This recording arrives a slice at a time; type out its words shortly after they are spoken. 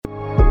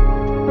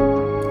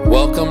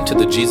Welcome to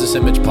the Jesus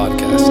Image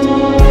Podcast.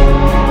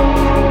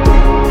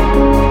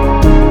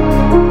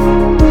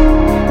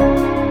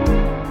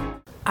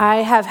 I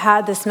have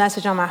had this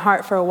message on my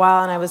heart for a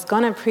while, and I was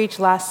going to preach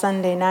last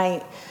Sunday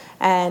night,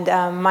 and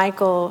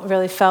Michael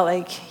really felt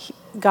like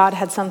God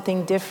had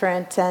something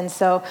different. And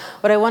so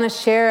what I want to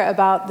share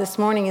about this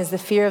morning is the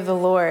fear of the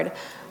Lord.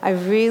 I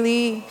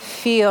really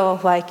feel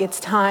like it's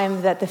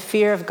time that the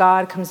fear of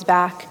God comes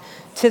back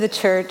to the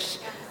church.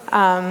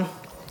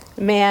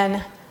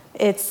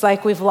 It's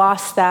like we've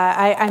lost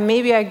that.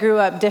 Maybe I grew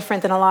up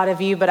different than a lot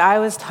of you, but I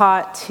was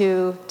taught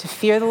to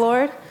fear the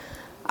Lord.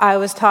 I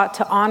was taught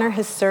to honor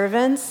his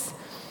servants.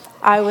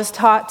 I was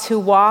taught to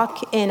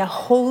walk in a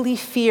holy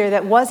fear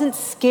that wasn't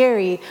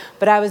scary,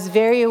 but I was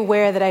very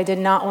aware that I did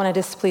not want to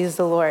displease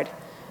the Lord.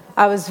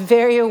 I was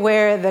very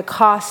aware of the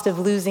cost of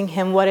losing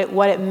him, what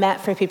it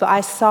meant for people.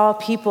 I saw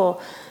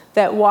people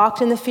that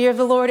walked in the fear of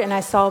the Lord, and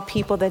I saw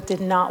people that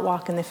did not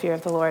walk in the fear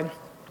of the Lord.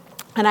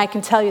 And I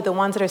can tell you, the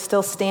ones that are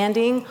still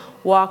standing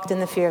walked in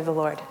the fear of the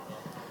Lord.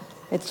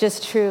 It's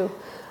just true.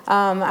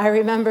 I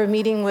remember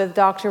meeting with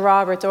Dr.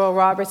 Oral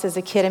Roberts, as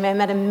a kid. I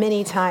met him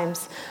many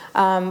times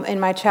in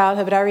my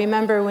childhood, but I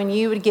remember when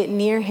you would get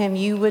near him,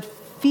 you would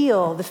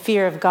feel the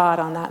fear of God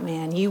on that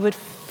man. You would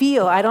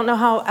feel, I don't know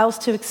how else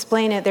to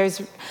explain it.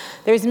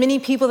 There's many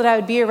people that I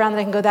would be around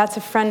that I can go, that's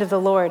a friend of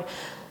the Lord.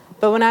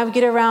 But when I would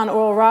get around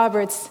Oral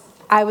Roberts,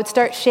 I would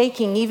start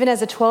shaking, even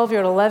as a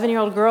 12-year-old,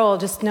 11-year-old girl,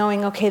 just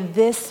knowing, okay,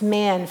 this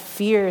man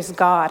fears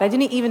God. I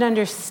didn't even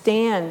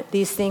understand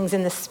these things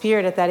in the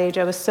spirit at that age.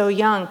 I was so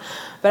young,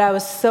 but I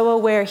was so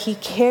aware he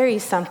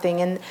carries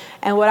something.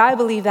 And what I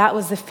believe, that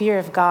was the fear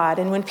of God.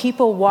 And when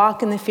people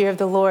walk in the fear of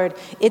the Lord,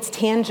 it's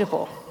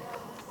tangible.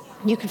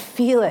 You can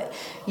feel it.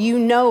 You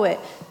know it.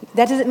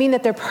 That doesn't mean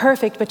that they're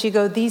perfect, but you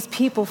go, these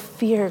people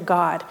fear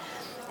God.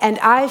 And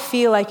I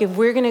feel like if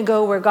we're going to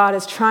go where God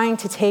is trying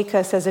to take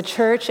us as a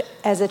church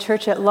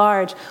at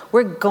large,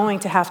 we're going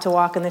to have to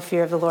walk in the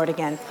fear of the Lord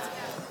again.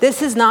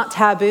 This is not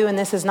taboo, and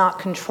this is not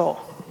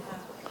control.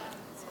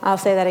 I'll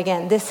say that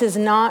again. This is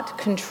not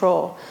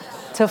control.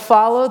 To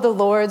follow the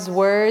Lord's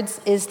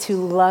words is to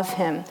love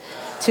him.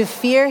 To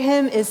fear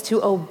him is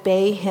to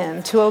obey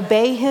him. To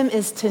obey him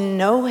is to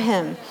know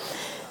him.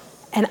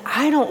 And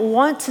I don't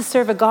want to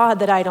serve a God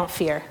that I don't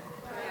fear.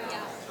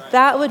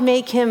 That would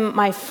make him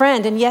my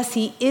friend. And yes,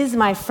 he is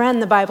my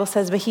friend, the Bible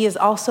says, but he is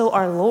also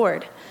our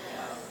Lord.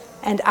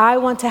 And I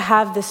want to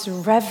have this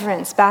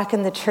reverence back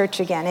in the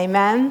church again.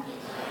 Amen?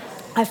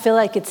 I feel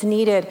like it's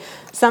needed.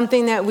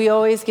 Something that we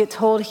always get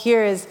told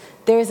here is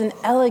there's an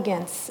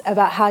elegance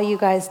about how you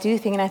guys do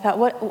things. And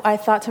I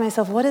thought to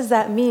myself, what does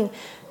that mean?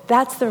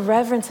 That's the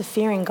reverence of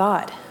fearing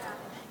God.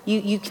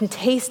 You can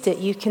taste it.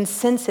 You can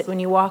sense it when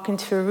you walk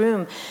into a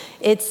room.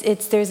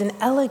 There's an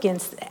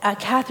elegance.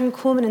 Catherine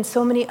Kuhlman and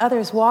so many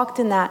others walked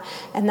in that,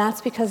 and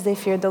that's because they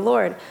feared the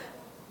Lord.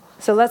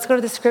 So let's go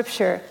to the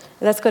scripture.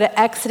 Let's go to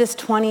Exodus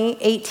 20,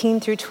 18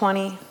 through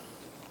 20.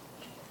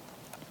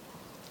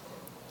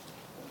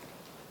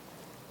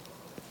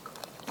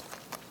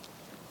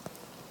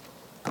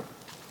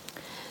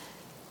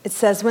 It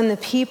says, when the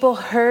people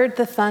heard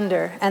the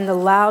thunder and the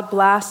loud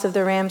blast of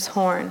the ram's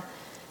horn,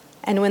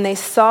 and when they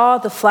saw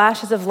the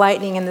flashes of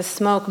lightning and the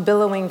smoke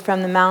billowing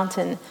from the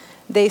mountain,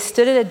 they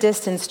stood at a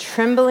distance,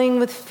 trembling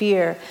with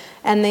fear.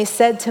 And they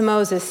said to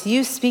Moses,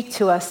 you speak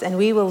to us and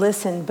we will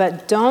listen,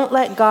 but don't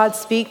let God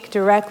speak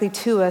directly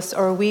to us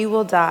or we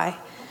will die.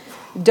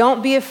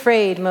 Don't be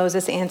afraid,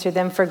 Moses answered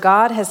them, for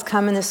God has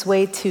come in this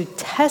way to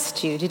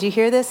test you. Did you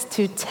hear this?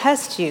 To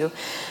test you.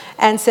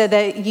 And so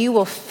that you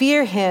will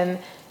fear him,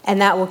 and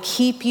that will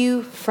keep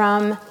you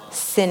from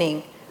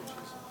sinning.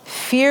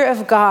 Fear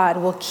of God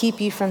will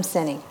keep you from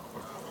sinning.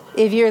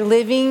 If you're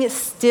living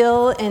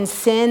still in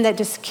sin that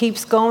just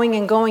keeps going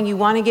and going, you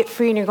want to get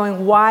free and you're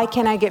going, why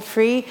can't I get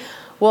free?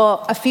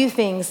 Well, a few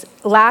things.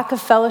 Lack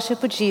of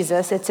fellowship with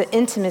Jesus. It's an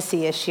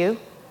intimacy issue.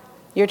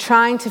 You're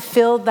trying to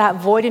fill that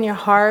void in your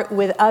heart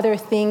with other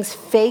things,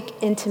 fake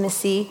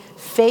intimacy,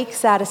 fake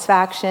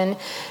satisfaction,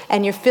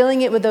 and you're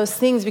filling it with those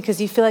things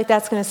because you feel like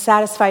that's going to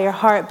satisfy your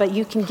heart, but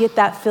you can get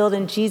that filled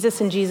in Jesus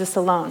and Jesus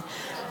alone.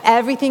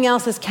 Everything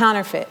else is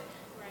counterfeit.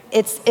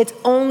 It's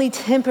only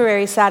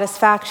temporary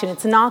satisfaction.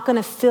 It's not going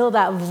to fill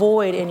that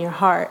void in your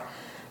heart.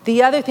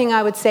 The other thing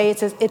I would say,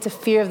 it's a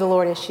fear of the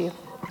Lord issue.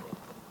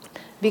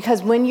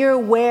 Because when you're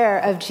aware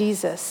of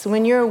Jesus,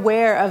 when you're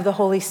aware of the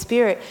Holy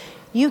Spirit,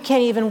 you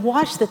can't even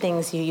watch the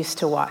things you used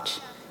to watch.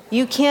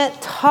 You can't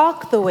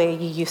talk the way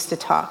you used to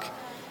talk.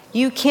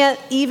 You can't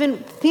even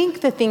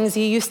think the things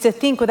you used to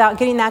think without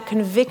getting that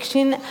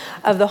conviction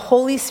of the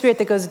Holy Spirit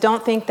that goes,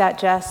 don't think that,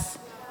 Jess.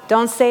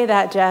 Don't say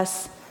that,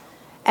 Jess.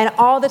 And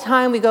all the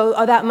time we go,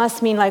 oh, that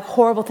must mean like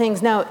horrible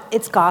things. No,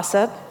 it's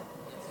gossip.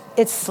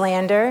 It's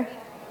slander.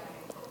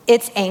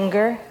 It's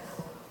anger.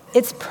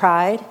 It's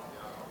pride.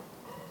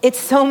 It's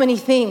so many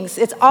things.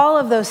 It's all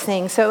of those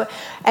things. So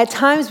at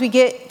times we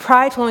get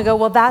prideful and we go,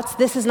 well,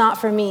 this is not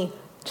for me.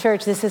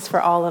 Church, this is for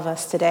all of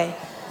us today.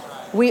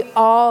 We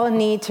all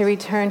need to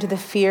return to the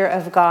fear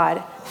of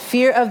God.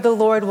 Fear of the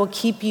Lord will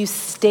keep you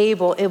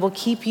stable. It will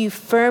keep you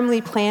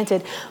firmly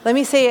planted. Let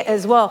me say it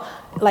as well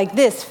like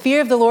this.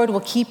 Fear of the Lord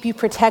will keep you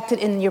protected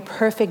in your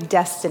perfect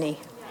destiny.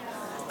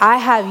 I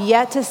have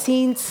yet to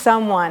see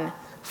someone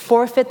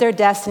forfeit their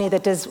destiny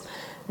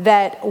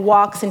that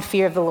walks in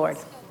fear of the Lord.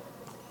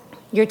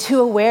 You're too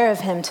aware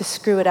of him to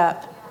screw it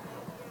up.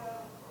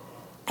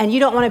 And you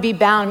don't want to be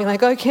bound and be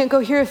like, oh, I can't go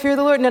here, fear of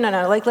the Lord. No.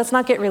 Like, let's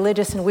not get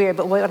religious and weird.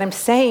 But what I'm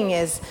saying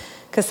is,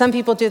 because some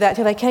people do that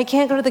too, like, I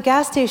can't go to the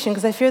gas station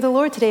because I fear the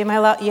Lord today. Am I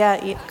allowed?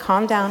 Yeah,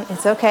 calm down.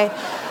 It's okay.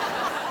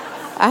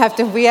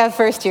 We have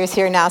first years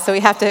here now, so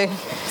we have to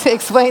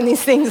explain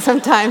these things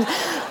sometimes.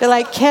 They're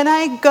like, can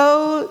I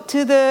go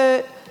to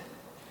the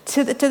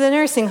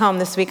nursing home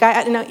this week?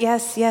 No,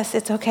 yes,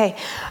 it's okay.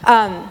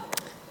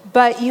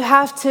 But you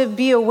have to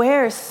be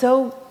aware,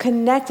 so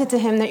connected to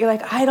him that you're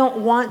like, I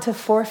don't want to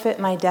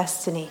forfeit my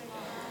destiny.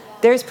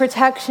 There's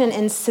protection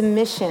in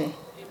submission.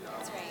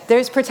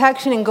 There's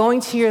protection in going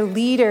to your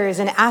leaders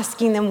and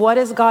asking them, what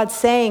is God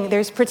saying?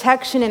 There's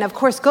protection in, of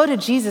course, go to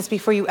Jesus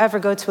before you ever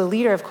go to a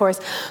leader, of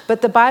course.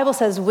 But the Bible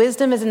says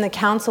wisdom is in the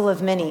counsel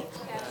of many.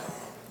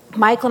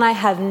 Michael and I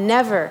have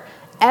never,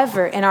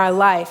 ever in our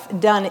life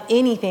done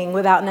anything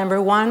without,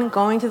 number one,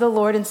 going to the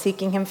Lord and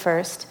seeking him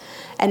first.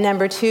 And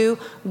number two,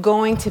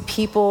 going to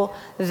people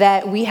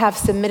that we have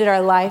submitted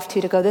our life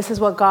to go, this is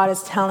what God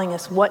is telling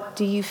us. What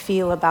do you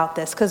feel about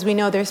this? Because we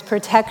know there's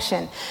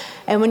protection.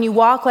 And when you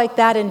walk like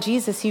that in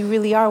Jesus, you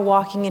really are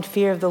walking in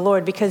fear of the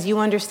Lord, because you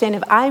understand,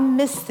 if I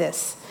miss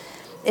this,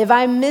 if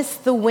I miss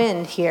the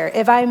wind here,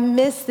 if I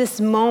miss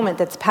this moment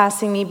that's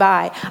passing me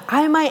by,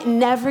 I might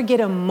never get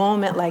a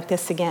moment like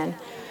this again.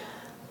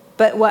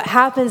 But what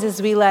happens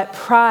is we let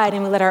pride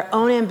and we let our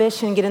own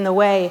ambition get in the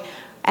way,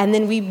 and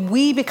then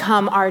we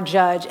become our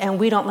judge, and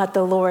we don't let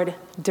the Lord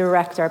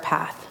direct our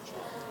path.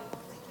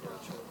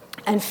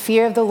 And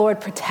fear of the Lord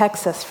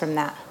protects us from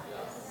that.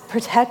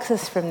 Protects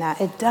us from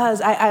that. It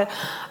does.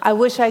 I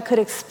wish I could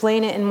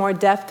explain it in more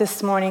depth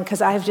this morning,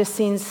 because I've just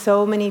seen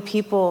so many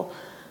people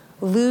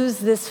lose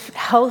this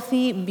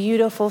healthy,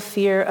 beautiful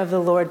fear of the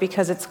Lord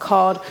because it's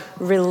called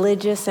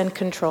religious and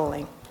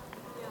controlling.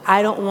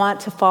 I don't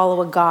want to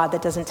follow a God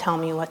that doesn't tell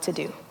me what to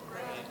do.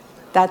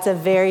 That's a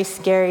very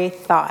scary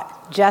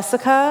thought.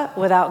 Jessica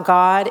without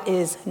God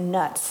is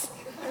nuts.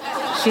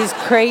 She's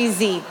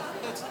crazy.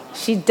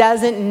 She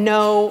doesn't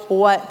know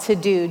what to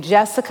do.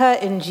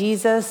 Jessica in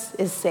Jesus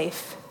is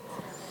safe.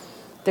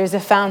 There's a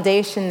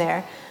foundation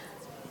there.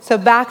 So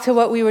back to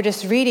what we were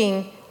just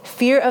reading,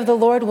 fear of the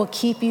Lord will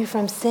keep you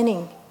from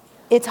sinning.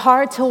 It's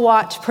hard to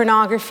watch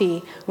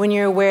pornography when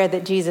you're aware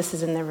that Jesus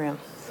is in the room.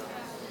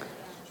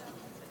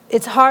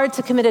 It's hard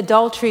to commit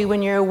adultery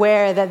when you're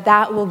aware that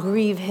that will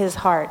grieve his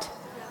heart.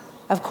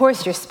 Of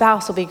course, your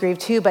spouse will be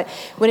grieved too, but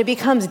when it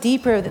becomes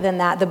deeper than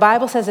that, the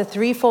Bible says a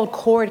threefold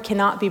cord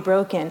cannot be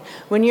broken.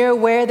 When you're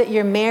aware that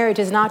your marriage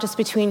is not just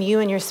between you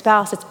and your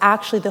spouse, it's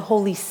actually the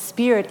Holy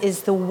Spirit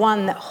is the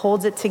one that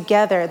holds it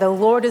together. The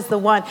Lord is the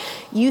one.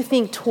 You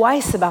think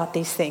twice about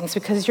these things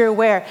because you're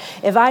aware,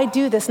 if I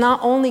do this, not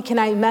only can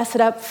I mess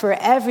it up for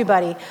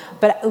everybody,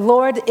 but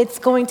Lord, it's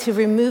going to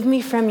remove me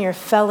from your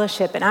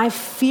fellowship, and I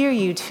fear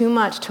you too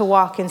much to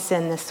walk in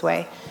sin this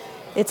way.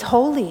 It's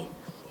holy.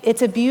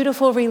 It's a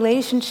beautiful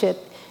relationship.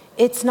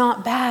 It's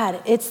not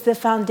bad. It's the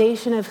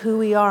foundation of who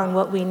we are and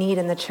what we need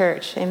in the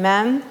church.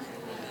 Amen?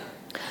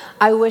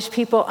 I wish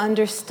people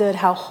understood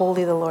how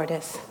holy the Lord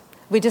is.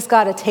 We just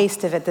got a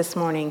taste of it this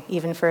morning,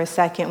 even for a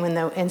second, when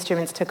the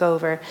instruments took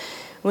over.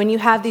 When you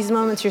have these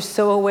moments, you're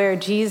so aware,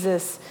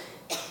 Jesus,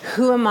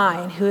 who am I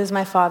and who is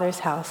my Father's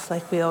house,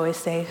 like we always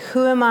say.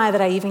 Who am I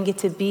that I even get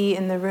to be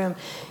in the room?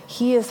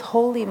 He is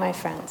holy, my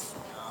friends.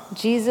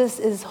 Jesus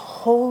is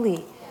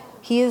holy.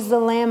 He is the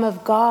Lamb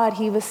of God.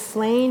 He was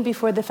slain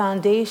before the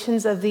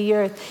foundations of the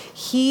earth.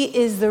 He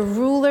is the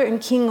ruler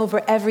and king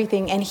over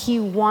everything, and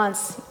he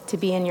wants to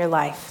be in your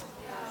life.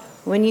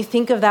 When you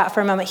think of that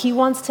for a moment, he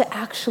wants to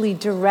actually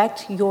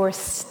direct your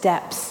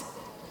steps.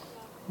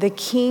 The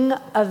King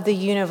of the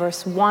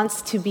universe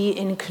wants to be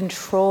in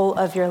control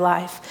of your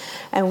life,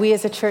 and we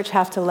as a church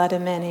have to let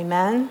him in.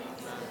 Amen?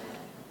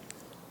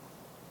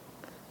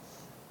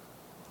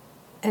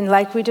 And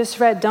like we just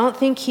read, don't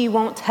think he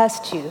won't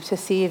test you to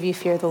see if you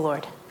fear the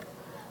Lord.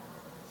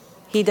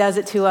 He does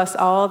it to us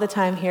all the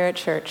time here at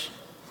church.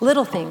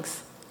 Little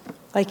things.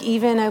 Like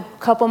even a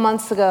couple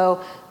months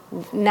ago,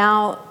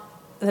 now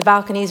the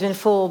balcony's been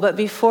full, but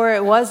before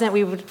it wasn't,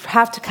 we would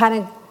have to kind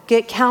of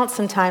get count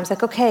sometimes.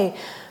 Like, okay,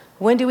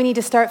 when do we need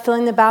to start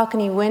filling the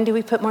balcony? When do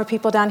we put more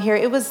people down here?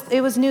 It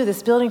was new,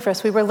 this building for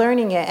us. We were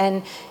learning it,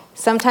 and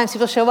sometimes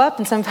people show up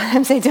and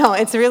sometimes they don't.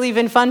 It's really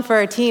been fun for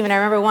our team. And I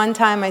remember one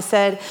time I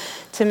said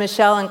to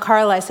Michelle and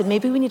Carla, I said,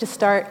 maybe we need to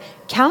start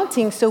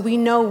counting so we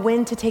know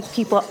when to take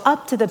people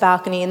up to the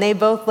balcony. And they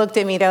both looked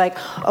at me. They're like,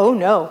 oh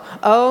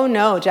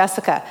no,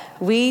 Jessica.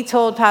 We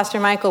told Pastor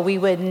Michael we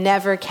would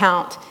never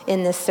count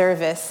in this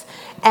service.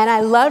 And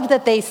I loved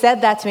that they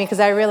said that to me because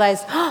I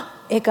realized,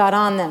 it got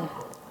on them.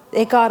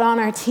 It got on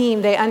our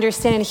team. They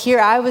understand. And here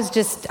I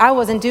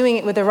wasn't doing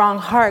it with the wrong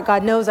heart.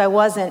 God knows I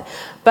wasn't.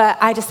 But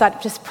I just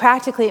thought, just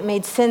practically it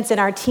made sense. And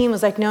our team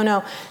was like,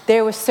 no.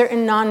 There were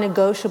certain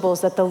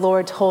non-negotiables that the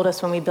Lord told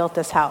us when we built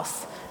this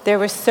house. There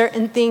were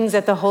certain things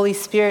that the Holy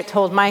Spirit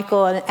told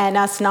Michael and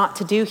us not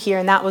to do here.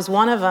 And that was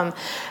one of them.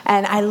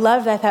 And I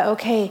loved that. I thought,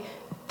 okay,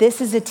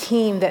 this is a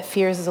team that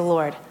fears the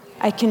Lord.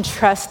 I can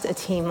trust a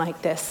team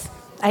like this.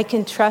 I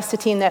can trust a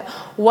team that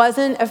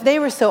wasn't, if they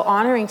were so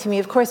honoring to me,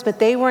 of course, but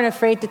they weren't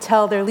afraid to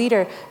tell their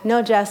leader,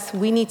 no, Jess,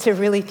 we need to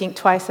really think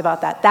twice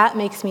about that. That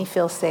makes me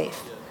feel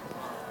safe.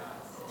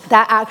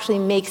 That actually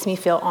makes me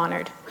feel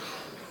honored.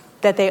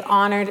 That they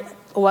honored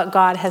what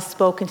God has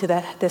spoken to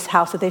this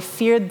house, that they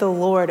feared the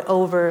Lord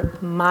over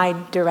my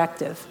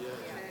directive.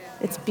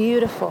 It's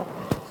beautiful.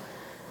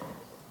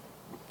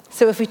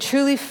 So if we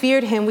truly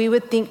feared him, we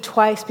would think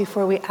twice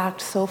before we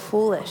act so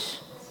foolish.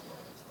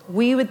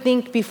 We would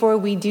think before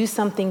we do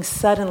something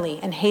suddenly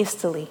and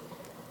hastily.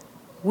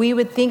 We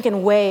would think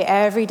and weigh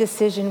every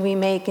decision we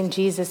make in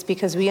Jesus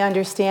because we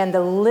understand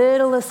the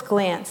littlest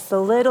glance, the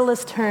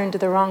littlest turn to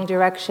the wrong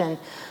direction,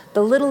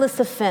 the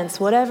littlest offense,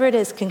 whatever it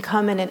is, can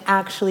come in and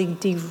actually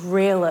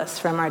derail us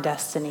from our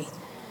destiny.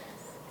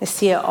 I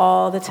see it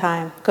all the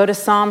time. Go to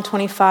Psalm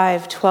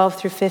 25, 12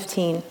 through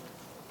 15.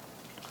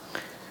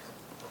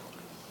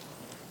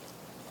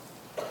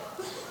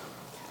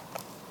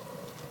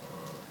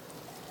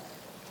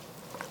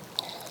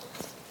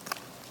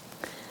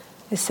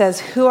 It says,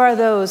 "Who are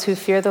those who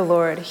fear the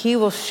Lord? He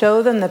will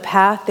show them the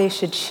path they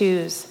should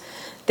choose.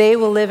 They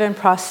will live in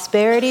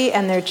prosperity,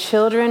 and their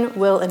children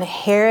will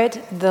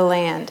inherit the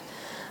land.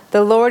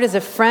 The Lord is a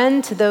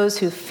friend to those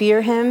who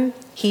fear him.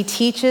 He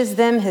teaches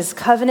them his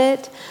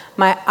covenant.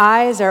 My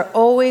eyes are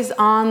always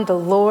on the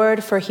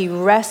Lord, for he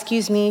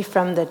rescues me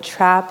from the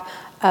trap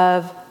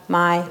of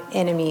my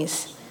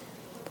enemies."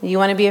 You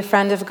want to be a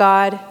friend of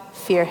God?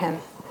 Fear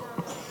him.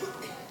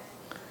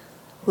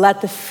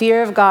 Let the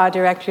fear of God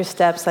direct your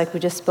steps, like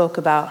we just spoke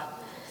about.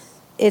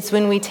 It's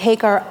when we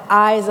take our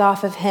eyes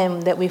off of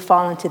him that we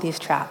fall into these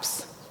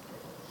traps.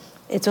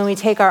 It's when we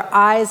take our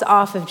eyes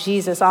off of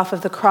Jesus, off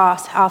of the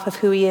cross, off of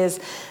who he is,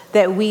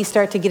 that we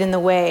start to get in the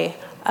way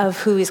of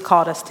who he's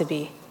called us to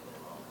be.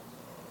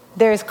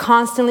 There's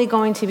constantly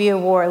going to be a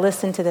war.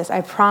 Listen to this,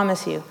 I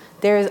promise you.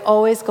 There is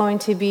always going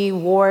to be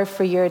war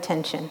for your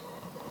attention.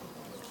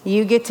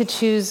 You get to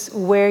choose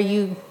where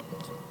you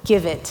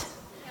give it.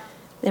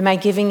 Am I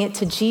giving it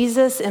to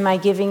Jesus? Am I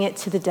giving it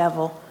to the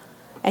devil?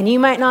 And you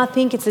might not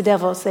think it's the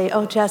devil. Say,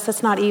 oh, Jess,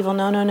 that's not evil.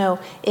 No.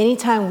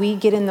 Anytime we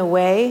get in the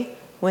way,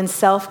 when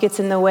self gets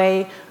in the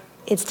way,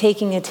 it's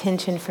taking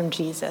attention from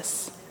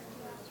Jesus.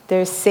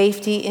 There's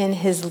safety in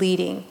his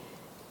leading.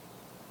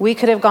 We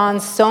could have gone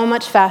so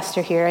much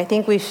faster here. I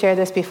think we've shared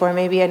this before.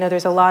 Maybe I know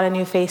there's a lot of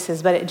new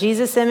faces. But at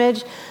Jesus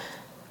Image,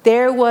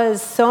 there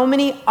was so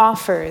many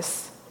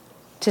offers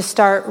to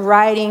start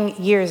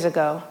writing years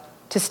ago,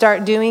 to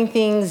start doing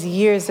things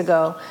years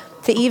ago,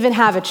 to even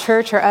have a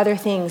church or other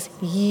things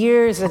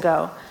years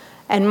ago.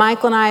 And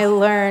Michael and I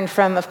learned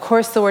from, of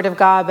course, the Word of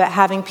God, but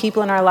having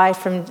people in our life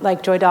from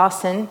like Joy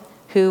Dawson,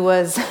 who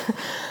was,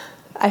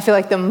 I feel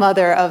like the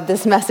mother of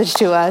this message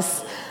to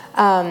us.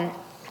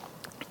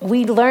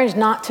 We learned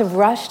not to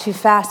rush too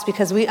fast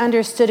because we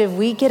understood if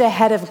we get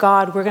ahead of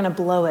God, we're going to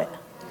blow it.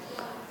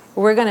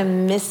 We're going to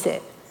miss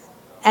it.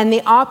 And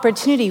the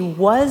opportunity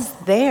was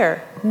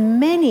there.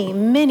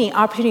 Many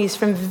opportunities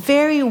from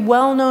very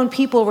well-known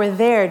people were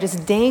there,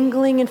 just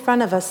dangling in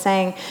front of us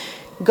saying,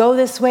 go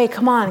this way,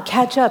 come on,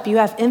 catch up. You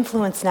have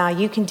influence now.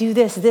 You can do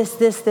this.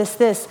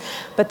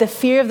 But the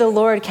fear of the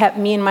Lord kept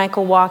me and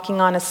Michael walking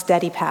on a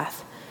steady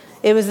path.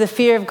 It was the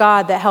fear of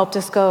God that helped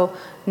us go,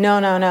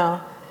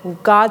 no.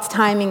 God's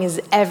timing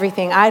is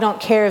everything. I don't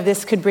care if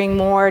this could bring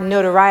more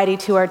notoriety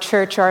to our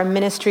church or our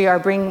ministry or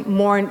bring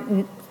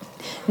more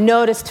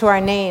notice to our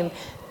name.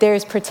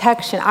 There's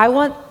protection. I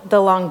want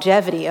the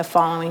longevity of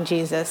following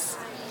Jesus.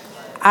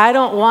 I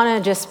don't want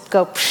to just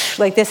go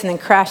like this and then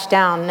crash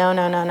down.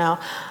 No.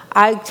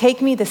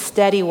 Take me the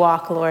steady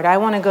walk, Lord. I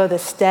want to go the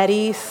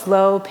steady,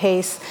 slow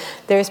pace.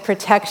 There's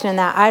protection in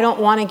that. I don't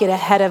want to get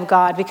ahead of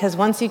God because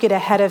once you get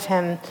ahead of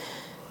him,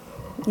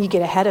 you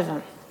get ahead of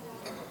him.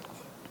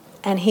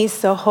 And he's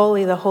so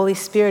holy. The Holy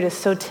Spirit is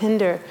so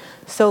tender,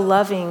 so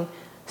loving,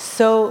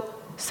 so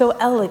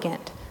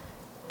elegant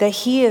that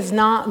he is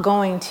not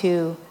going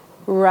to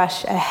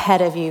rush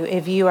ahead of you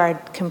if you are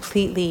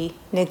completely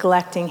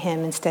neglecting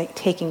him and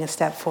taking a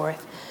step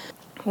forth.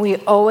 We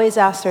always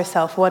ask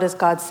ourselves, what is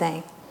God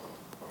saying?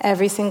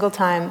 Every single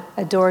time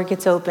a door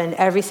gets opened,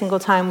 every single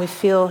time we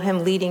feel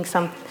him leading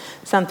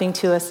something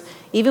to us.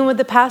 Even with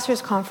the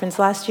pastors' conference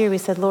last year, we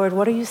said, Lord,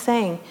 what are you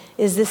saying?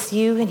 Is this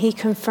you? And he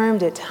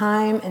confirmed it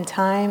time and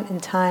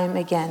time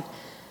again.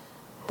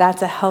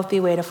 That's a healthy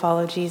way to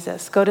follow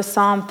Jesus. Go to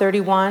Psalm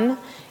 31,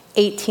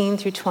 18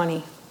 through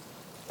 20.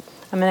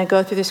 I'm going to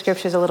go through the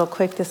scriptures a little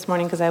quick this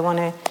morning because I want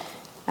to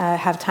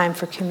have time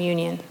for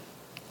communion.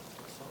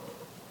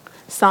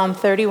 Psalm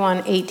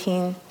 31,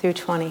 18 through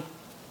 20.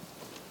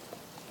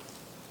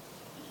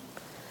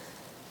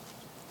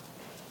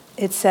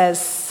 It says,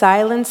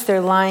 silence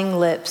their lying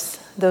lips,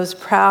 those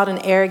proud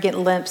and arrogant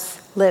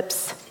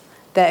lips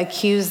that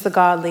accuse the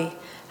godly.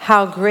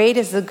 How great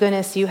is the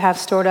goodness you have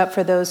stored up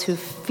for those who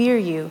fear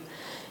you.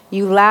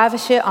 You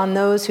lavish it on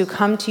those who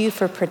come to you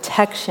for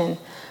protection,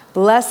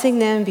 blessing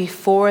them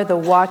before the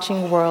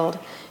watching world.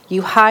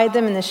 You hide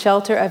them in the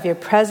shelter of your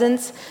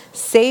presence,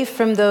 safe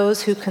from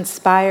those who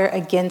conspire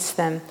against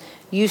them.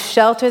 You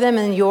shelter them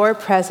in your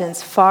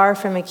presence, far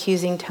from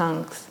accusing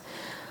tongues.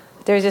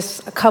 There's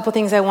just a couple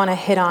things I want to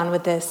hit on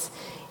with this.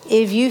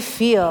 If you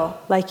feel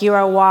like you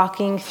are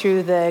walking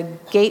through the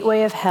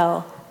gateway of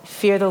hell,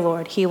 fear the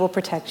Lord. He will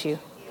protect you.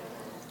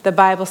 The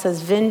Bible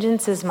says,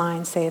 vengeance is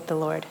mine, saith the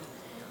Lord.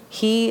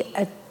 He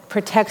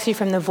protects you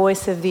from the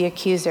voice of the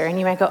accuser. And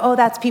you might go, oh,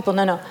 that's people.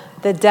 No.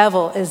 The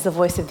devil is the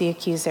voice of the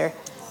accuser.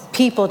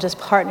 People just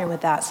partner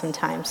with that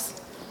sometimes.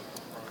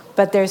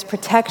 But there's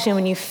protection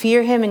when you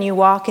fear him and you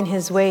walk in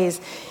his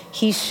ways.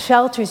 He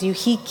shelters you.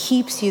 He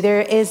keeps you.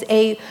 There is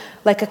a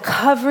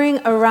covering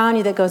around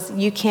you that goes,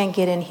 you can't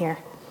get in here.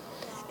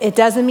 It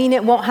doesn't mean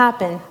it won't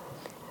happen.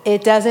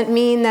 It doesn't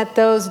mean that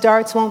those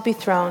darts won't be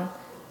thrown.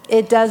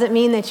 It doesn't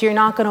mean that you're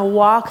not going to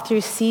walk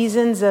through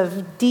seasons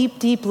of deep,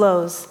 deep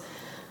lows.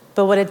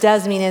 But what it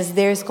does mean is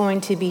there's going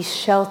to be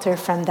shelter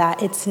from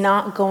that. It's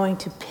not going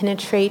to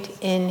penetrate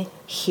in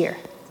here.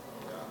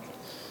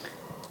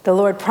 The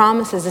Lord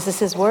promises, this is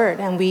his word,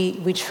 and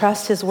we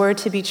trust his word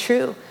to be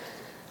true.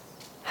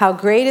 How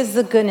great is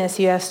the goodness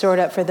you have stored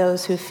up for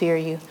those who fear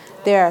you.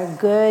 There are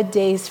good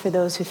days for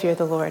those who fear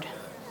the Lord.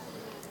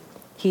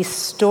 He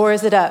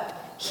stores it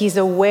up. He's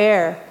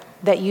aware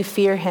that you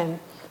fear him.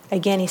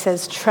 Again, he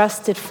says,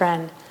 trusted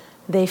friend,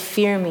 they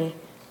fear me.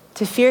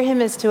 To fear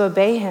him is to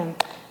obey him.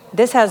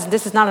 This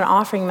is not an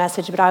offering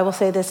message, but I will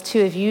say this too.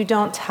 If you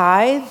don't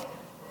tithe,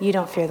 you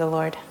don't fear the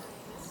Lord.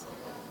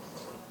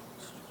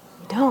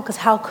 You don't, because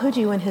how could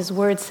you when his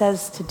word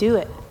says to do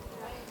it?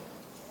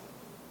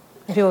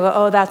 And people go,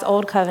 oh, that's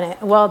old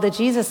covenant. Well, the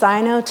Jesus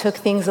I know took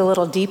things a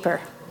little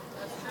deeper.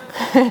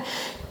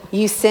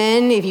 You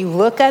sin if you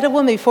look at a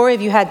woman. Before, if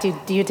you had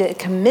to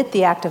commit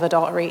the act of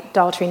adultery.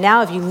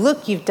 Now, if you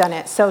look, you've done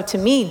it. So to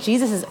me,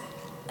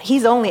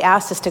 he's only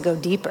asked us to go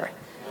deeper.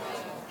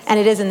 And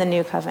it is in the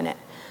new covenant.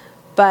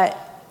 But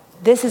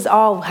this is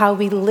all how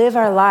we live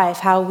our life,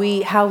 how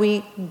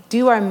we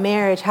do our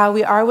marriage, how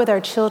we are with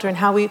our children,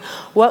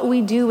 what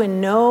we do when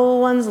no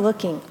one's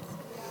looking.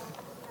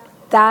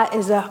 That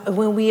is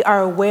when we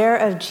are aware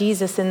of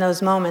Jesus in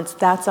those moments,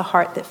 that's a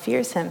heart that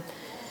fears him.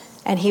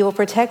 And he will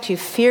protect you.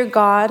 Fear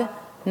God,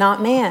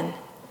 not man.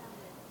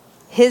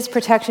 His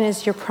protection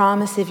is your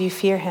promise if you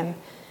fear him.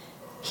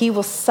 He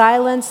will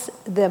silence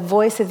the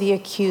voice of the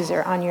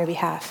accuser on your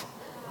behalf.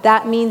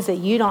 That means that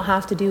you don't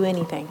have to do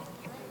anything.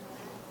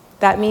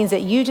 That means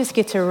that you just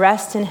get to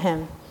rest in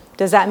him.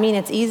 Does that mean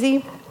it's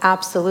easy?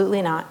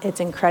 Absolutely not.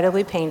 It's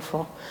incredibly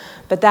painful.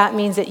 But that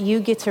means that you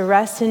get to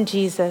rest in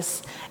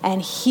Jesus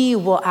and he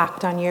will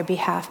act on your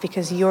behalf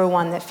because you're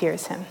one that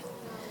fears him.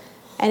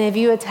 And if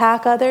you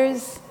attack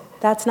others,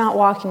 that's not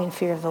walking in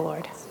fear of the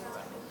Lord.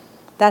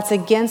 That's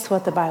against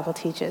what the Bible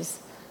teaches.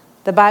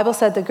 The Bible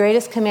said the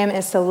greatest commandment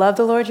is to love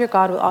the Lord your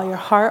God with all your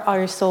heart, all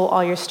your soul,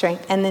 all your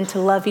strength, and then to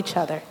love each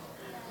other.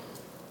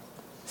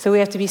 So we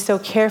have to be so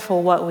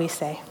careful what we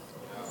say,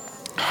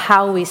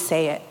 how we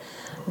say it,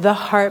 the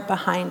heart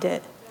behind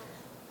it.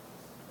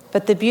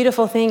 But the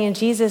beautiful thing in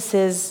Jesus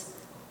is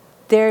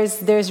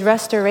there's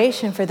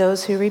restoration for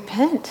those who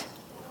repent.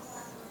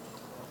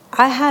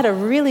 I had a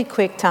really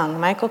quick tongue.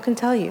 Michael can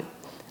tell you.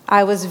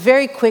 I was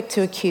very quick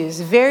to accuse,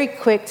 very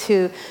quick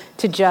to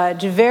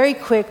judge, very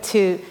quick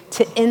to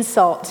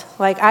insult.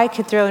 Like I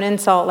could throw an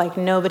insult like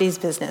nobody's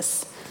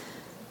business.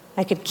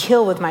 I could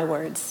kill with my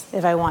words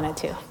if I wanted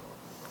to.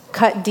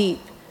 Cut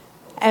deep.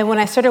 And when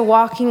I started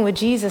walking with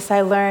Jesus,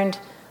 I learned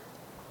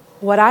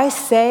what I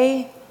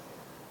say,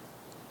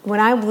 when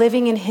I'm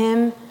living in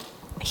him,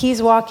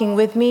 he's walking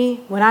with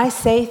me. When I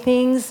say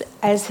things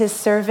as his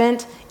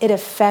servant, it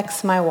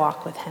affects my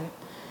walk with him.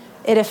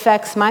 It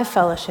affects my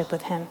fellowship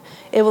with him.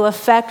 It will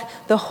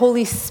affect the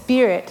Holy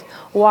Spirit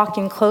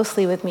walking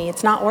closely with me.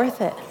 It's not worth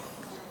it.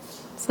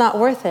 It's not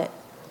worth it.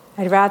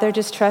 I'd rather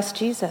just trust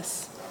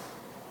Jesus.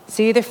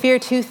 So you either fear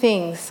two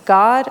things,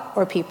 God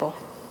or people.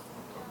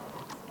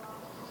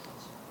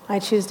 I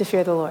choose to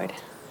fear the Lord.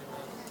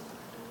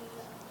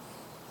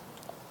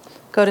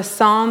 Go to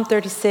Psalm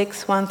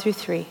 36,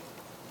 1-3.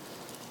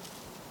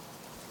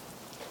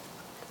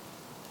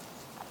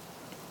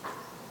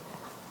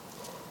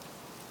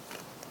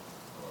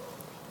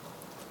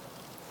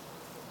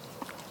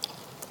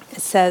 It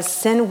says,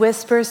 sin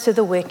whispers to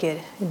the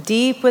wicked,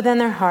 deep within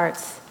their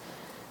hearts.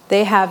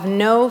 They have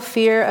no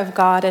fear of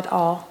God at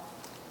all.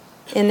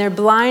 In their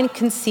blind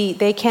conceit,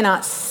 they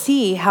cannot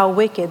see how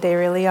wicked they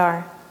really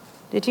are.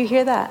 Did you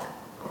hear that?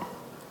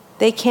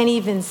 They can't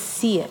even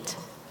see it.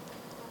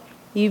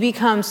 You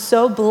become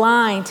so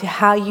blind to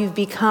how you've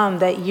become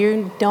that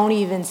you don't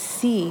even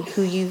see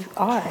who you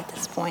are at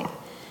this point.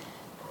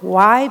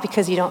 Why?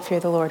 Because you don't fear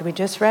the Lord. We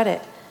just read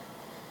it.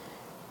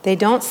 They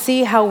don't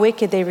see how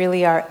wicked they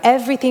really are.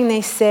 Everything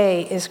they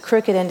say is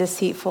crooked and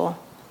deceitful.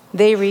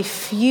 They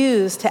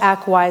refuse to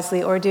act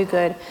wisely or do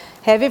good.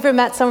 Have you ever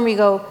met someone where you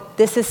go,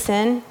 this is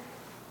sin?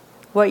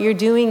 What you're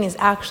doing is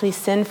actually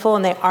sinful,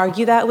 and they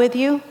argue that with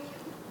you?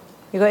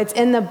 You go, it's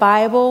in the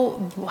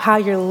Bible, how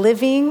you're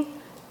living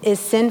is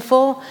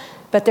sinful,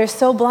 but they're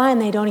so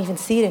blind they don't even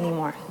see it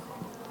anymore.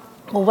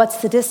 Well,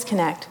 what's the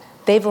disconnect?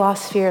 They've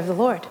lost fear of the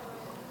Lord.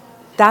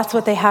 That's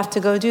what they have to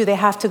go do. They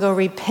have to go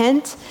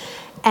repent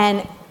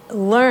and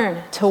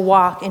learn to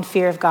walk in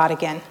fear of God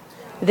again.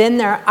 Then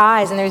their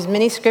eyes, and there's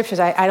many scriptures,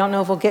 I don't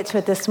know if we'll get to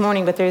it this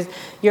morning, but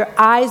your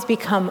eyes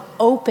become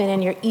open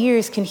and your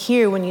ears can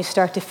hear when you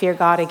start to fear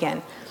God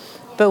again.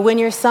 But when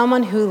you're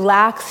someone who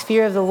lacks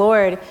fear of the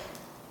Lord,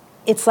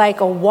 it's like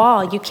a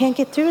wall. You can't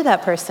get through to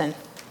that person.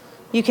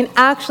 You can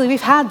actually,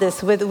 we've had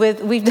this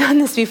we've done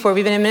this before.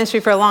 We've been in ministry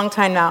for a long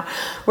time now,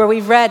 where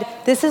we've read,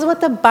 this is what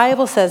the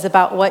Bible says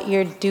about what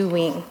you're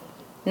doing.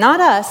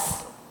 Not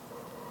us,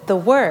 the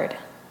Word.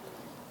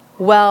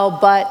 Well,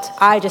 but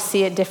I just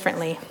see it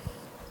differently.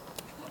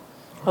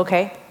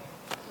 Okay.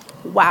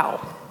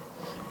 Wow.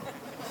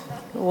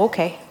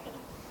 Okay.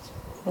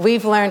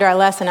 We've learned our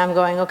lesson. I'm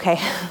going,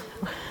 okay,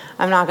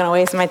 I'm not going to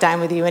waste my time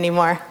with you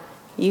anymore.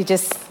 You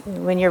just,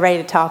 when you're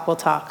ready to talk, we'll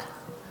talk.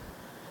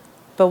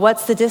 But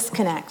what's the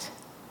disconnect?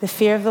 The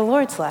fear of the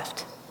Lord's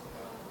left.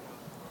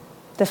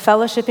 The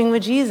fellowshipping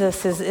with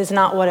Jesus is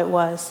not what it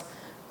was.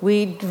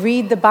 We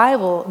read the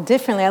Bible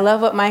differently. I love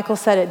what Michael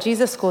said at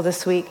Jesus School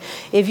this week.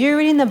 If you're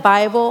reading the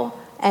Bible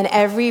and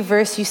every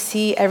verse you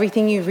see,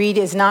 everything you read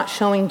is not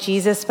showing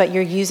Jesus, but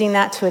you're using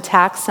that to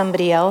attack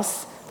somebody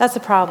else, that's a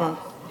problem.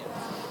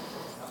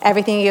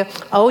 Everything you,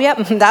 oh, yep,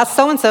 that's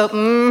so-and-so,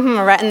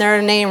 writing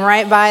their name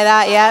right by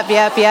that,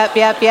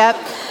 yep.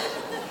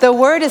 The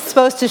Word is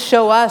supposed to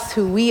show us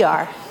who we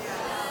are.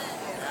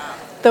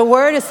 The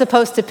Word is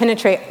supposed to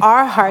penetrate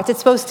our hearts. It's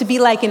supposed to be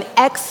like an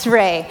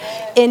X-ray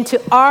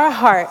into our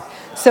heart.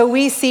 So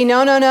we see,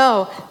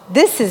 no,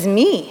 this is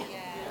me.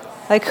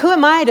 Like, who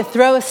am I to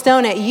throw a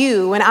stone at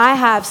you when I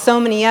have so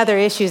many other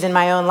issues in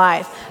my own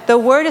life? The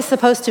Word is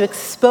supposed to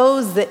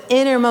expose the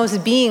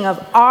innermost being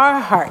of our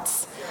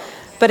hearts.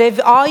 But if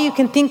all you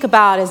can think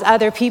about is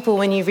other people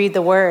when you read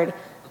the Word,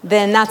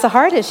 then that's a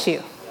heart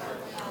issue.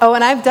 Oh,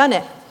 and I've done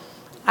it.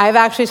 I've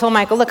actually told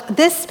Michael, look,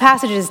 this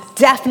passage is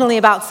definitely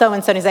about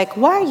so-and-so. And he's like,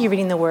 why are you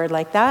reading the Word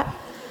like that?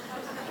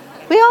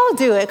 We all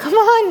do it. Come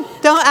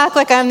on. Don't act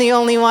like I'm the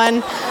only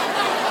one.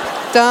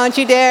 Don't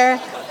you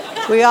dare.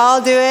 We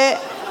all do it.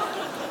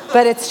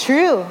 But it's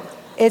true.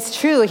 It's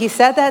true. He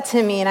said that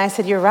to me, and I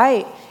said, you're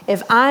right.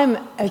 If I'm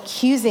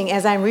accusing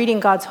as I'm reading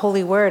God's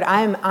holy word,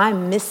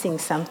 I'm missing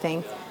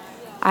something.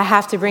 I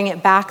have to bring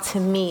it back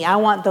to me. I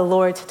want the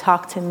Lord to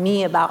talk to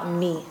me about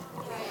me.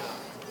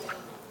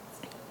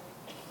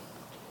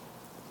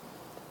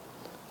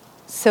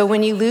 So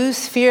when you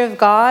lose fear of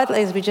God,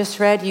 as we just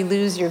read, you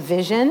lose your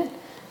vision,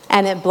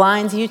 and it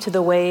blinds you to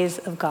the ways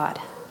of God.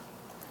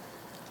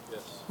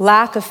 Yes.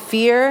 Lack of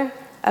fear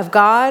of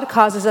God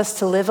causes us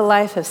to live a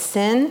life of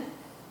sin.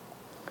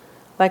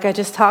 Like I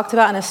just talked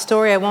about in a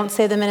story, I won't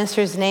say the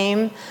minister's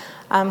name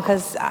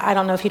because I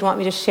don't know if he'd want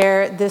me to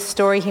share this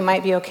story. He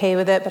might be okay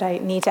with it, but I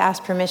need to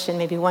ask permission.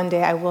 Maybe one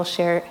day I will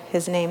share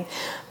his name.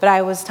 But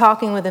I was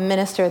talking with a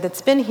minister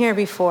that's been here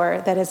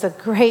before that is a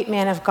great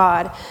man of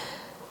God.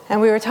 And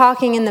we were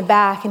talking in the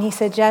back, and he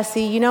said,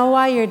 Jesse, you know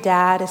why your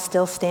dad is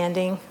still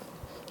standing?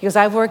 He goes,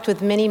 I've worked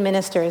with many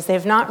ministers.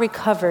 They've not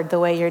recovered the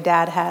way your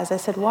dad has. I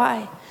said,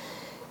 why?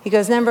 He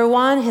goes, number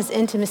one, his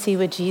intimacy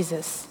with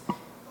Jesus.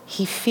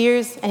 He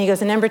fears, and he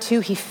goes, and number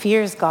two, he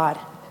fears God.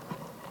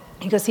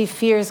 He goes, he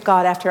fears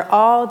God. After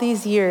all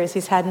these years,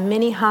 he's had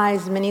many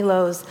highs, many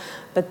lows,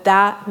 but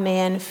that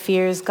man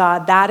fears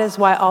God. That is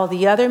why all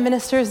the other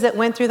ministers that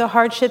went through the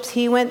hardships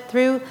he went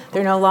through,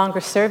 they're no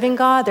longer serving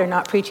God. They're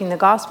not preaching the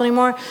gospel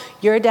anymore.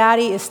 Your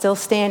daddy is still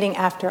standing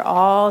after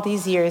all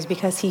these years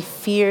because he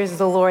fears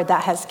the Lord.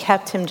 That has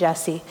kept him,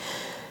 Jesse.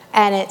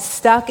 And it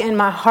stuck in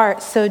my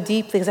heart so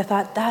deeply because I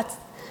thought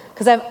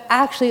because I've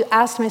actually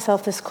asked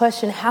myself this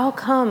question, how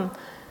come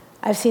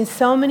I've seen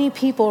so many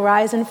people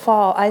rise and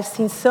fall. I've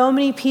seen so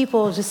many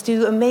people just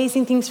do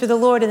amazing things for the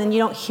Lord, and then you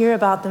don't hear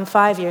about them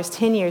 5 years,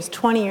 10 years,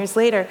 20 years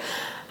later.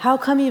 How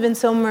come you've been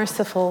so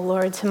merciful,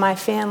 Lord, to my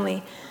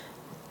family?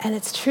 And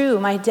it's true.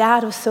 My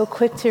dad was so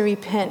quick to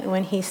repent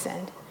when he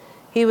sinned.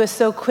 He was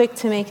so quick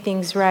to make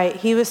things right.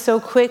 He was so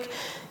quick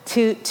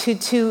to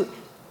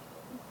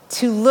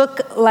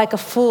look like a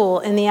fool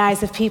in the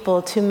eyes of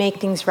people to make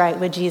things right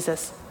with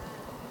Jesus.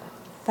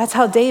 That's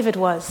how David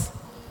was.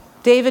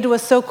 David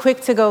was so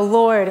quick to go,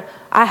 Lord,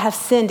 I have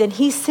sinned. And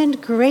he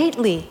sinned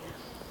greatly.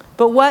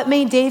 But what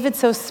made David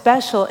so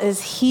special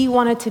is he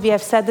wanted to be,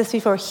 I've said this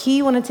before,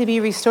 he wanted to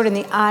be restored in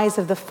the eyes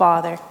of the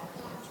Father.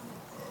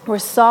 Where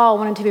Saul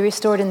wanted to be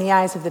restored in the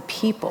eyes of the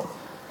people.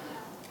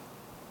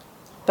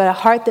 But a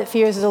heart that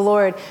fears the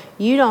Lord,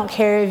 you don't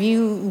care if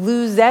you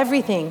lose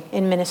everything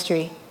in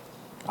ministry.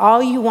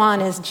 All you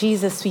want is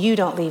Jesus, you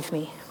don't leave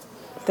me.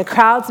 The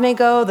crowds may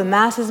go, the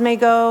masses may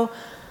go,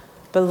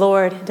 but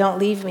Lord, don't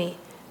leave me.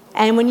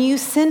 And when you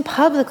sin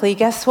publicly,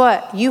 guess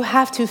what? You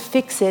have to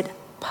fix it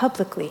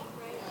publicly.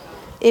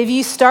 If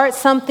you start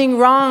something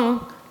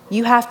wrong,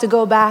 you have to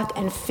go back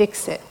and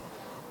fix it.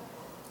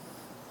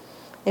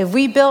 If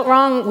we built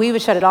wrong, we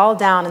would shut it all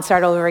down and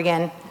start over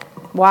again.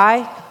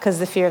 Why? Because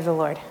of the fear of the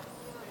Lord.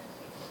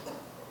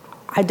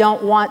 I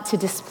don't want to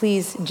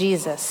displease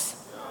Jesus.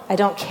 I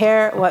don't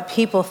care what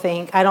people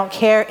think. I don't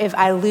care if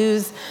I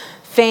lose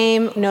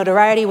fame,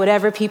 notoriety,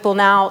 whatever people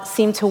now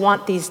seem to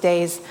want these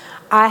days.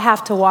 I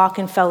have to walk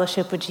in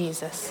fellowship with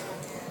Jesus.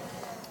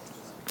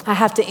 I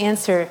have to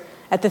answer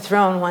at the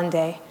throne one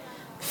day.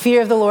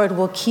 Fear of the Lord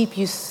will keep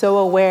you so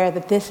aware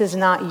that this is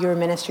not your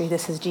ministry,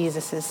 this is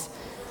Jesus's.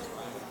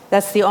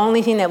 That's the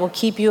only thing that will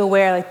keep you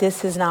aware, like,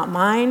 this is not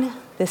mine,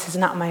 this is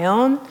not my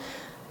own.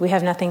 We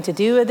have nothing to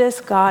do with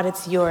this. God,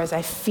 it's yours.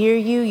 I fear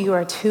you. You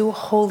are too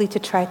holy to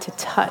try to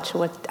touch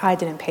what I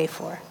didn't pay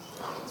for.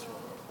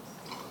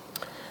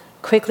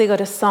 Quickly go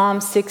to Psalm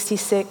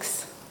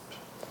 66,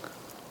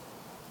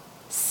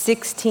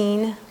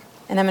 16,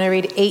 and I'm going to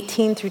read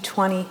 18 through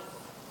 20.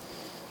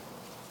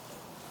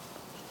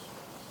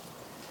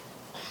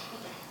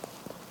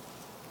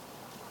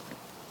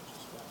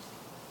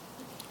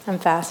 I'm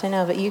fast, I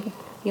know, but you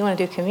want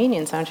to do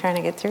communion, so I'm trying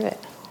to get through it.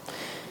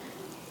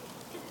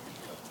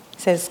 It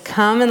says,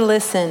 come and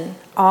listen,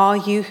 all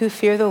you who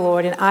fear the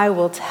Lord, and I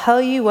will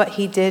tell you what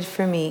he did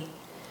for me.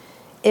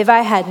 If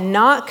I had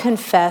not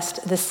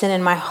confessed the sin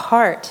in my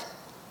heart,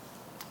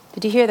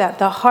 did you hear that?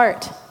 The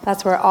heart,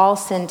 that's where all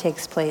sin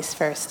takes place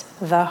first,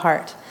 the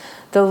heart.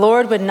 The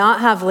Lord would not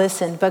have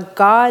listened, but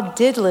God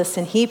did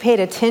listen. He paid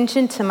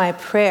attention to my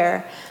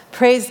prayer.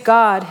 Praise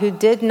God, who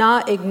did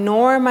not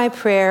ignore my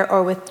prayer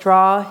or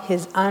withdraw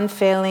his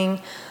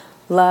unfailing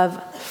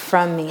love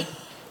from me.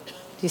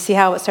 Do you see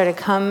how it started?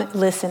 Come,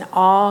 listen,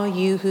 all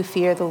you who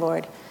fear the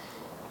Lord.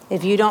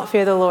 If you don't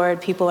fear the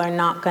Lord, people are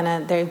not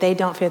going to, they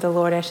don't fear the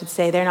Lord, I should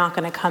say. They're not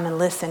going to come and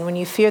listen. When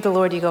you fear the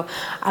Lord, you go,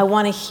 I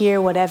want to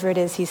hear whatever it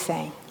is he's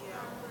saying.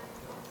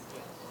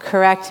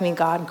 Correct me,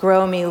 God.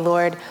 Grow me,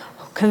 Lord.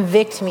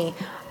 Convict me.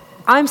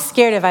 I'm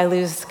scared if I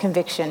lose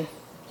conviction.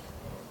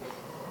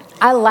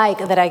 I like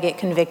that I get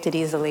convicted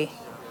easily.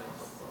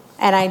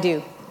 And I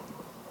do.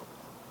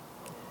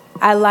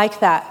 I like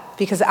that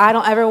because I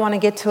don't ever want to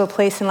get to a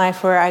place in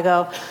life where I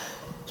go,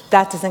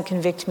 that doesn't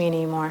convict me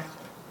anymore.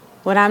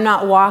 When I'm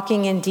not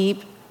walking in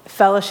deep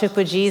fellowship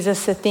with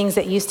Jesus, the things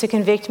that used to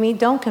convict me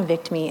don't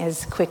convict me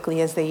as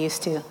quickly as they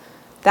used to.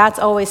 That's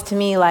always to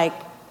me like,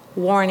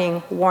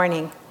 warning,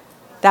 warning.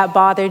 That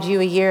bothered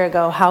you a year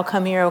ago. How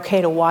come you're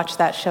okay to watch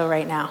that show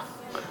right now?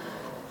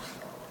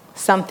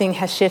 Something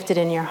has shifted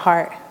in your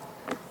heart.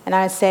 And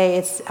I would say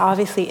it's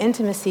obviously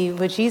intimacy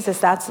with Jesus,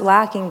 that's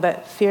lacking,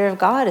 but fear of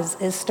God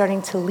is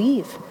starting to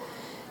leave.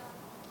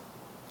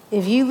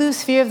 If you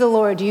lose fear of the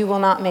Lord, you will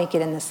not make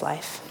it in this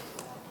life.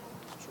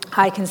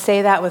 I can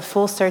say that with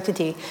full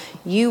certainty.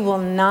 You will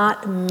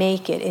not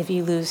make it if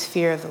you lose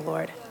fear of the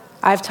Lord.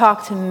 I've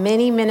talked to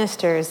many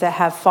ministers that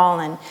have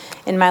fallen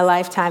in my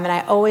lifetime, and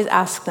I always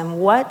ask them,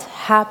 what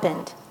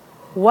happened?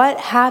 What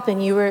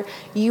happened?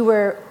 You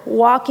were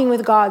walking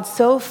with God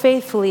so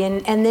faithfully,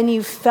 and then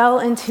you fell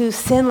into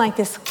sin like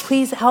this.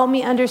 Please help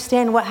me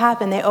understand what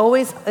happened.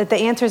 The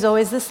answer is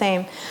always the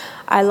same.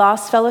 I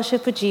lost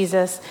fellowship with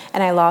Jesus,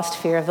 and I lost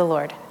fear of the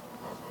Lord.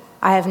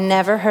 I have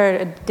never heard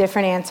a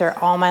different answer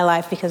all my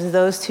life because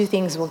those two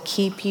things will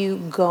keep you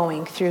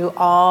going through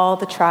all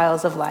the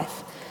trials of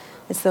life.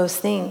 It's those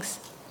things.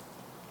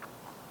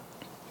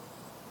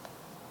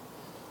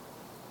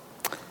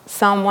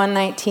 Psalm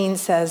 119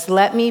 says,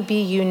 let me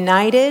be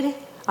united,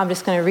 I'm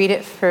just going to read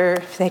it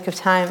for sake of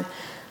time,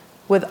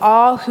 with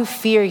all who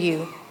fear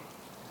you,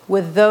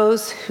 with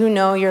those who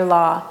know your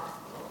law.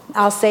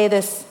 I'll say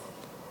this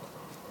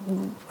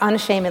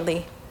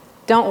unashamedly.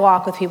 Don't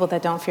walk with people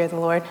that don't fear the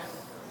Lord.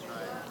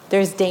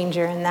 There's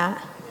danger in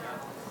that.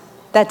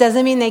 That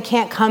doesn't mean they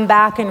can't come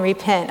back and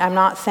repent. I'm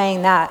not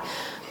saying that.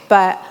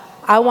 But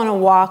I want to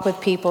walk with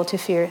people who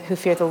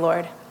fear the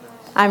Lord.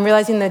 I'm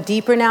realizing the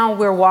deeper now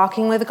we're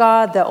walking with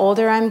God, the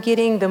older I'm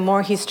getting, the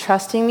more he's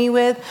trusting me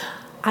with.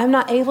 I'm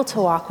not able to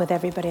walk with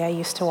everybody I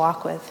used to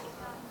walk with.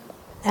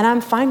 And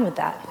I'm fine with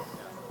that.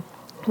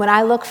 When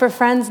I look for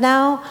friends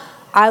now,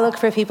 I look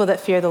for people that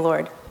fear the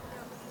Lord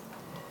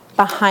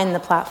behind the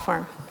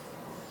platform.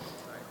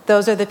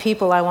 Those are the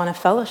people I want to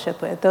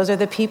fellowship with. Those are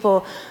the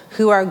people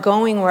who are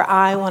going where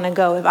I want to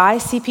go. If I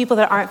see people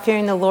that aren't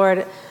fearing the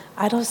Lord,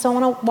 I just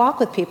don't want to walk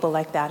with people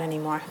like that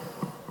anymore.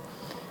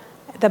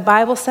 The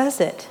Bible says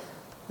it.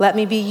 Let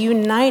me be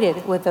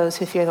united with those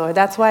who fear the Lord.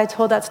 That's why I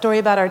told that story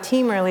about our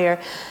team earlier.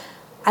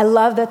 I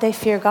love that they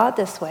fear God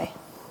this way.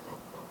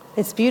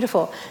 It's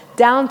beautiful.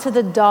 Down to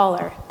the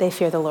dollar, they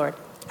fear the Lord.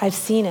 I've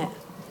seen it.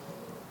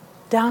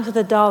 Down to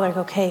the dollar,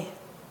 okay,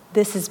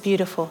 this is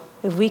beautiful.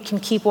 If we can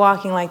keep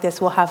walking like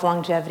this, we'll have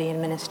longevity in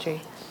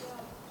ministry.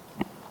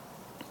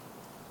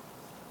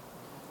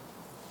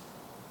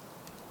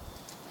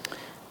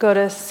 Go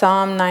to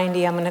Psalm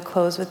 90. I'm going to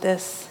close with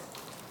this.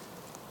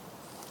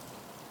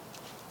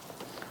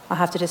 I'll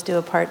have to just do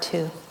a part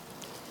 2.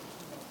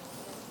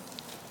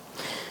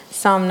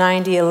 Psalm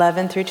 90,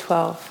 11 through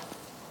 12.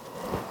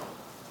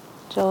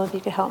 Joel, if you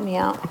could help me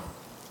out.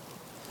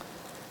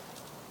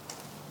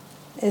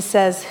 It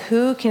says,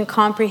 "Who can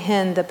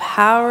comprehend the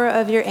power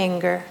of your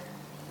anger?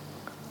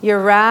 Your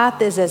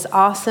wrath is as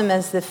awesome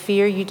as the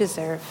fear you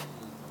deserve.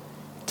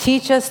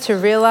 Teach us to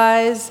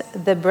realize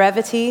the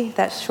brevity,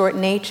 that short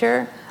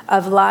nature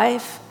of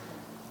life,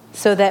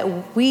 so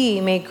that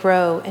we may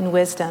grow in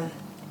wisdom."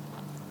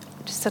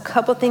 Just a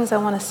couple things I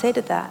want to say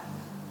to that.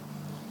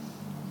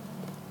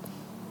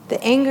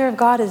 The anger of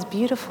God is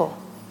beautiful.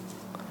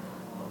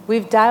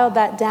 We've dialed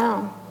that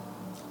down.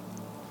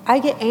 I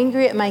get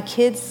angry at my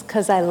kids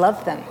because I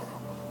love them.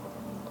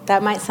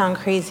 That might sound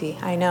crazy,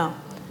 I know.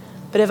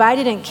 But if I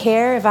didn't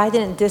care, if I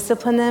didn't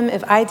discipline them,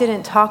 if I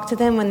didn't talk to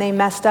them when they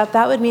messed up,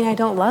 that would mean I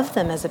don't love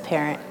them as a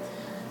parent.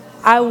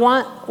 I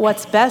want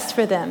what's best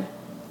for them.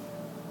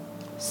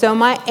 So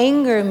my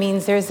anger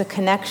means there's a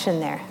connection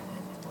there.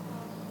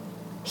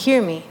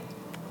 Hear me.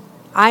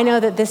 I know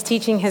that this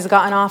teaching has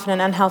gotten off in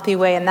an unhealthy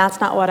way, and that's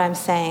not what I'm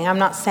saying. I'm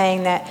not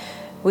saying that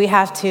we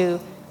have to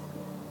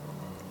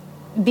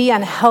be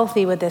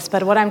unhealthy with this,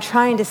 but what I'm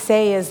trying to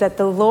say is that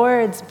the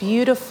Lord's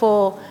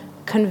beautiful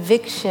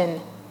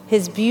conviction,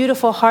 his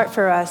beautiful heart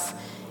for us,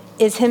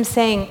 is him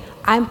saying,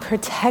 I'm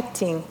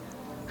protecting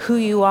who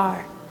you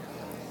are.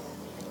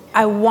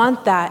 I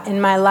want that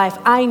in my life.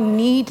 I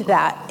need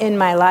that in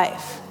my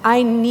life.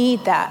 I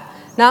need that.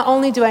 Not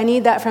only do I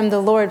need that from the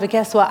Lord, but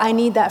guess what? I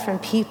need that from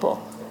people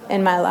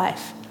in my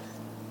life.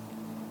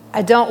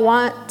 I don't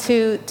want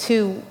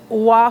to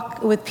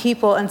walk with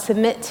people and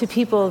submit to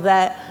people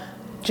that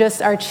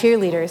just are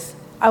cheerleaders.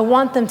 I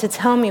want them to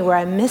tell me where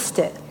I missed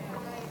it.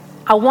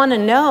 I want to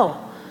know.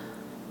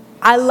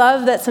 I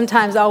love that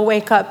sometimes I'll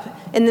wake up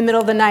in the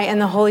middle of the night and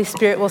the Holy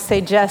Spirit will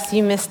say, Jess,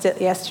 you missed it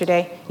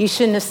yesterday. You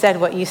shouldn't have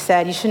said what you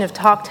said. You shouldn't have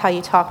talked how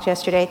you talked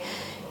yesterday.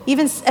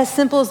 Even as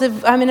simple as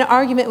if I'm in an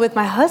argument with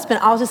my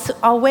husband,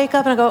 I'll wake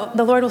up and I go,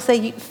 the Lord will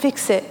say,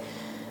 fix it.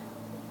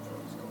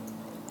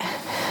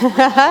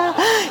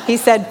 He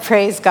said,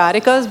 praise God.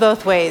 It goes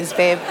both ways,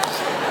 babe.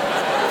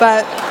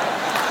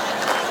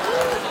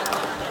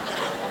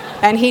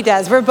 And he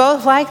does. We're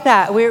both like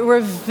that. We're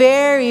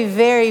very,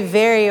 very,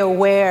 very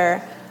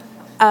aware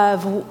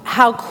of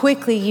how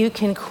quickly you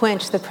can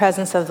quench the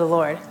presence of the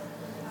Lord.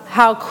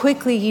 How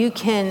quickly you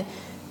can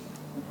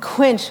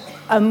quench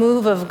a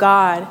move of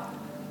God.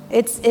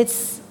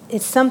 It's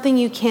something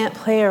you can't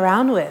play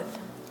around with.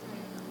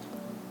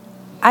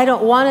 I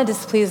don't want to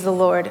displease the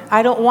Lord.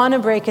 I don't want to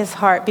break his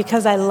heart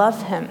because I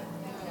love him.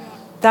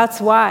 That's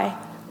why.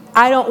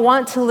 I don't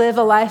want to live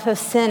a life of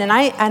sin.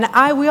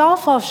 And we all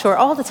fall short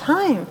all the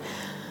time.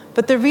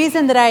 But the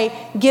reason that I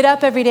get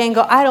up every day and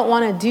go, I don't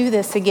want to do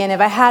this again. If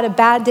I had a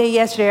bad day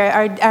yesterday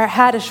or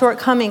had a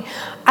shortcoming,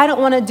 I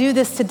don't want to do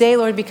this today,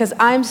 Lord, because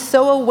I'm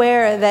so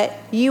aware that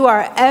you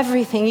are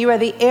everything. You are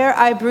the air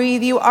I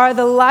breathe. You are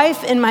the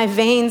life in my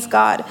veins,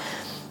 God.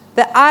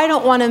 That I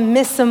don't want to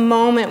miss a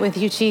moment with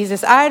you,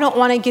 Jesus. I don't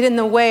want to get in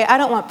the way. I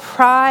don't want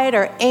pride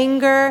or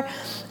anger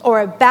or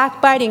a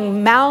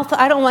backbiting mouth.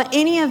 I don't want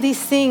any of these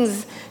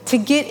things to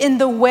get in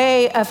the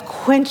way of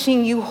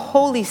quenching you,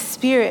 Holy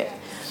Spirit.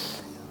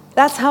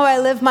 That's how I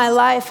live my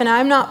life, and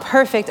I'm not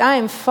perfect. I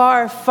am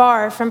far,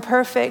 far from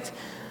perfect.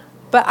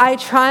 But I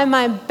try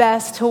my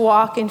best to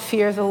walk in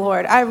fear of the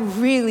Lord. I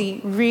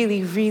really,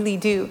 really, really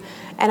do.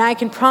 And I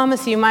can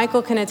promise you,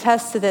 Michael can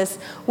attest to this,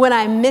 when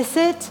I miss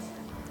it,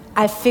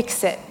 I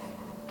fix it.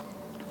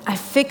 I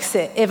fix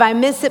it. If I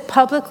miss it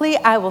publicly,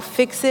 I will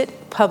fix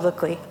it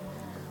publicly.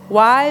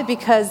 Why?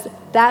 Because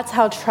that's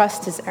how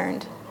trust is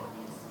earned.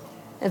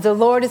 If the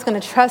Lord is going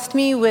to trust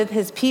me with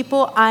his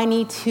people, I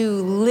need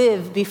to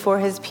live before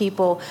his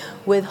people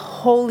with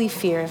holy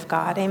fear of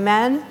God.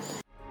 Amen?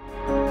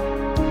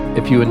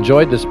 If you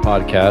enjoyed this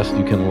podcast,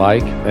 you can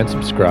like and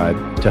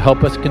subscribe to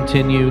help us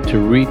continue to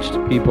reach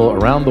people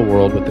around the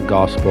world with the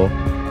gospel.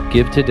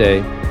 Give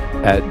today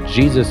at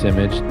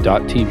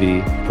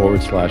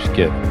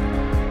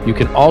jesusimage.tv/give. You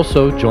can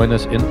also join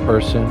us in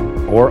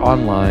person or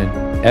online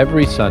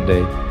every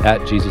Sunday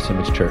at Jesus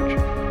Image Church.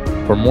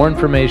 For more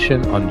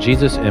information on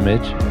Jesus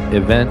Image,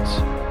 events,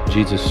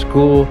 Jesus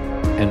School,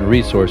 and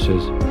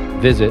resources,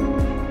 visit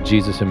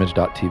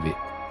jesusimage.tv.